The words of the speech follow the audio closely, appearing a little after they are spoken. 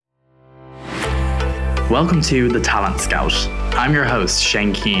Welcome to The Talent Scout. I'm your host,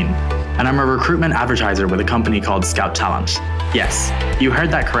 Shane Keane, and I'm a recruitment advertiser with a company called Scout Talent. Yes, you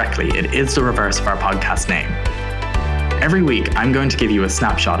heard that correctly. It is the reverse of our podcast name. Every week, I'm going to give you a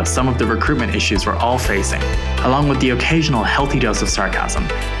snapshot of some of the recruitment issues we're all facing, along with the occasional healthy dose of sarcasm,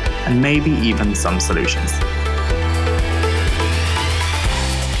 and maybe even some solutions.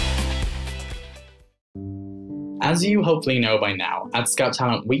 As you hopefully know by now, at Scout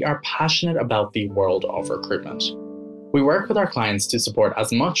Talent, we are passionate about the world of recruitment. We work with our clients to support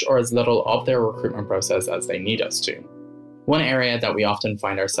as much or as little of their recruitment process as they need us to. One area that we often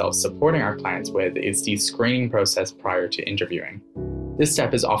find ourselves supporting our clients with is the screening process prior to interviewing. This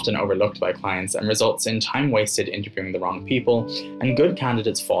step is often overlooked by clients and results in time wasted interviewing the wrong people and good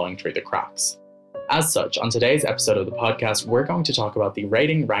candidates falling through the cracks. As such, on today's episode of the podcast, we're going to talk about the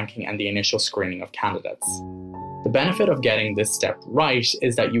rating, ranking, and the initial screening of candidates. The benefit of getting this step right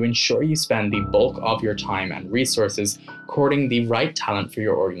is that you ensure you spend the bulk of your time and resources courting the right talent for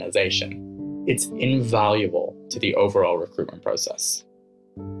your organization. It's invaluable to the overall recruitment process.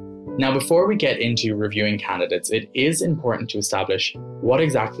 Now, before we get into reviewing candidates, it is important to establish what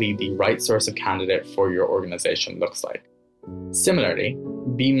exactly the right source of candidate for your organization looks like. Similarly,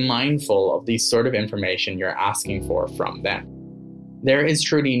 be mindful of the sort of information you're asking for from them. There is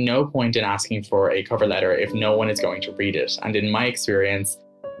truly no point in asking for a cover letter if no one is going to read it, and in my experience,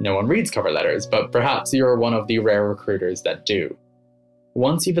 no one reads cover letters, but perhaps you're one of the rare recruiters that do.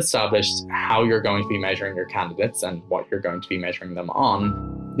 Once you've established how you're going to be measuring your candidates and what you're going to be measuring them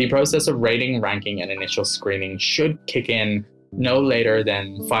on, the process of rating, ranking, and initial screening should kick in no later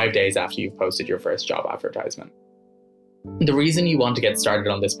than 5 days after you've posted your first job advertisement. The reason you want to get started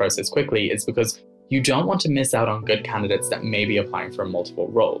on this process quickly is because you don't want to miss out on good candidates that may be applying for multiple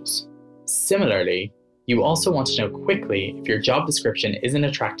roles. Similarly, you also want to know quickly if your job description isn't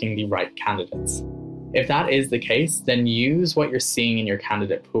attracting the right candidates. If that is the case, then use what you're seeing in your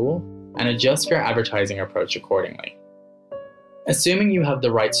candidate pool and adjust your advertising approach accordingly. Assuming you have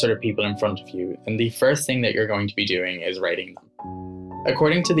the right sort of people in front of you, then the first thing that you're going to be doing is rating them.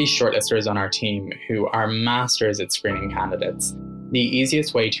 According to these shortlisters on our team, who are masters at screening candidates, the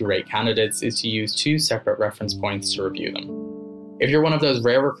easiest way to rate candidates is to use 2 separate reference points to review them. If you're one of those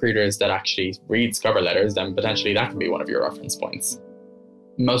rare recruiters that actually reads cover letters, then potentially that can be one of your reference points.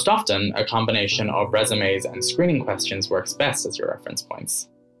 Most often, a combination of resumes and screening questions works best as your reference points.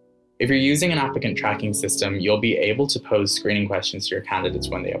 If you're using an applicant tracking system, you'll be able to pose screening questions to your candidates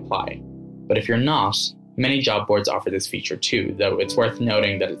when they apply. But if you're not, many job boards offer this feature too, though it's worth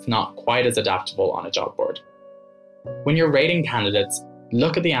noting that it's not quite as adaptable on a job board. When you're rating candidates,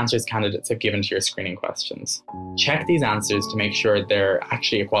 look at the answers candidates have given to your screening questions. Check these answers to make sure they're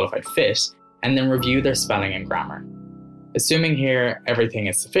actually a qualified fit, and then review their spelling and grammar. Assuming here everything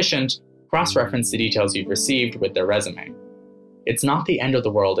is sufficient, cross-reference the details you've received with their resume. It's not the end of the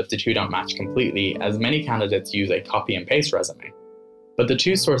world if the two don't match completely, as many candidates use a copy and paste resume. But the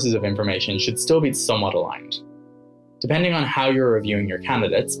 2 sources of information should still be somewhat aligned. Depending on how you're reviewing your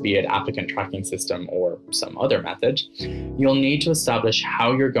candidates, be it applicant tracking system or some other method, you'll need to establish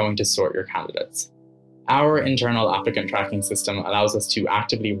how you're going to sort your candidates. Our internal applicant tracking system allows us to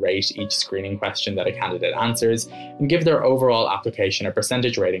actively rate each screening question that a candidate answers and give their overall application a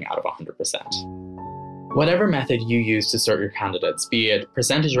percentage rating out of 100%. Whatever method you use to sort your candidates, be it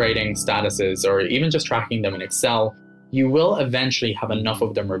percentage rating, statuses, or even just tracking them in Excel, you will eventually have enough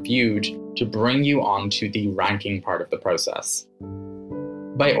of them reviewed to bring you on to the ranking part of the process.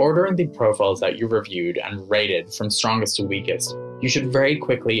 By ordering the profiles that you reviewed and rated from strongest to weakest, you should very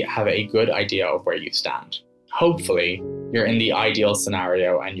quickly have a good idea of where you stand. Hopefully, you're in the ideal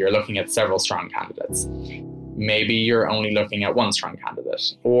scenario and you're looking at several strong candidates. Maybe you're only looking at one strong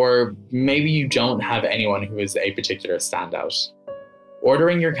candidate, or maybe you don't have anyone who is a particular standout.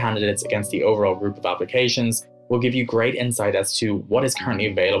 Ordering your candidates against the overall group of applications will give you great insight as to what is currently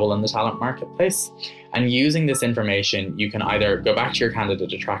available in the talent marketplace. And using this information, you can either go back to your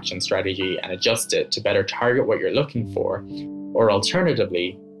candidate attraction strategy and adjust it to better target what you're looking for, or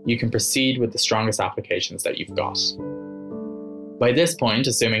alternatively, you can proceed with the strongest applications that you've got. By this point,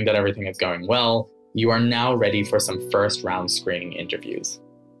 assuming that everything is going well, you are now ready for some first round screening interviews.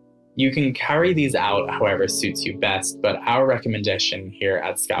 You can carry these out however suits you best, but our recommendation here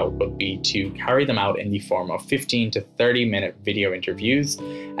at Scout would be to carry them out in the form of 15 to 30-minute video interviews,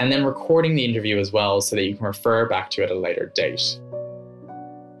 and then recording the interview as well so that you can refer back to it at a later date.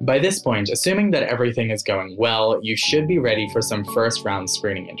 By this point, assuming that everything is going well, you should be ready for some first round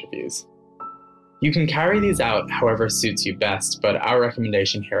screening interviews. You can carry these out however suits you best, but our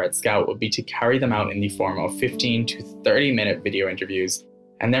recommendation here at Scout would be to carry them out in the form of 15 to 30-minute video interviews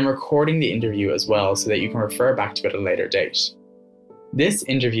and then recording the interview as well so that you can refer back to it at a later date. This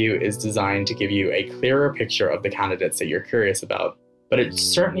interview is designed to give you a clearer picture of the candidates that you're curious about, but it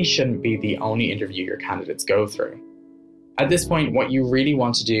certainly shouldn't be the only interview your candidates go through. At this point, what you really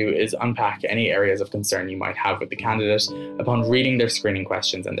want to do is unpack any areas of concern you might have with the candidate upon reading their screening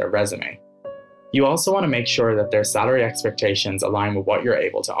questions and their resume. You also want to make sure that their salary expectations align with what you're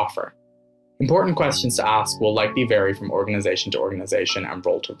able to offer. Important questions to ask will likely vary from organization to organization and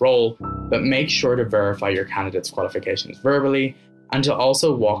role to role, but make sure to verify your candidate's qualifications verbally and to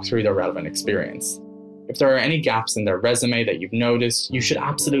also walk through their relevant experience. If there are any gaps in their resume that you've noticed, you should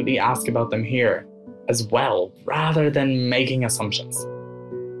absolutely ask about them here as well, rather than making assumptions.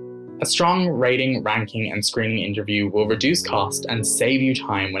 A strong rating, ranking, and screening interview will reduce cost and save you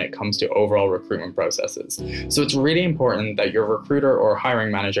time when it comes to overall recruitment processes. So it's really important that your recruiter or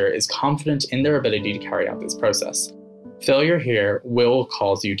hiring manager is confident in their ability to carry out this process. Failure here will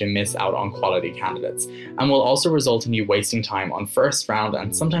cause you to miss out on quality candidates and will also result in you wasting time on first round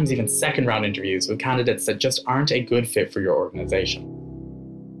and sometimes even second round interviews with candidates that just aren't a good fit for your organization.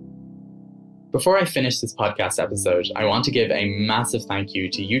 Before I finish this podcast episode, I want to give a massive thank you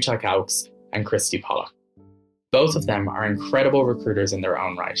to Utah Caux and Christy Pollock. Both of them are incredible recruiters in their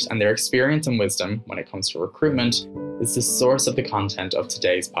own right, and their experience and wisdom when it comes to recruitment is the source of the content of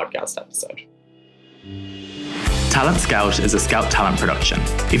today's podcast episode. Talent Scout is a Scout Talent production.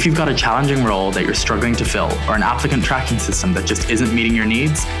 If you've got a challenging role that you're struggling to fill or an applicant tracking system that just isn't meeting your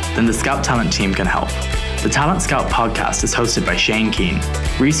needs, then the Scout Talent team can help. The Talent Scout podcast is hosted by Shane Keane.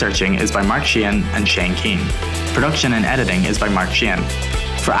 Researching is by Mark Sheehan and Shane Keane. Production and editing is by Mark Sheehan.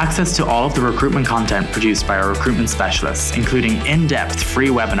 For access to all of the recruitment content produced by our recruitment specialists, including in-depth free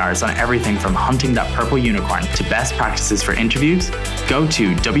webinars on everything from hunting that purple unicorn to best practices for interviews, go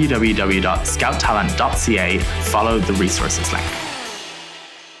to www.scouttalent.ca, follow the resources link.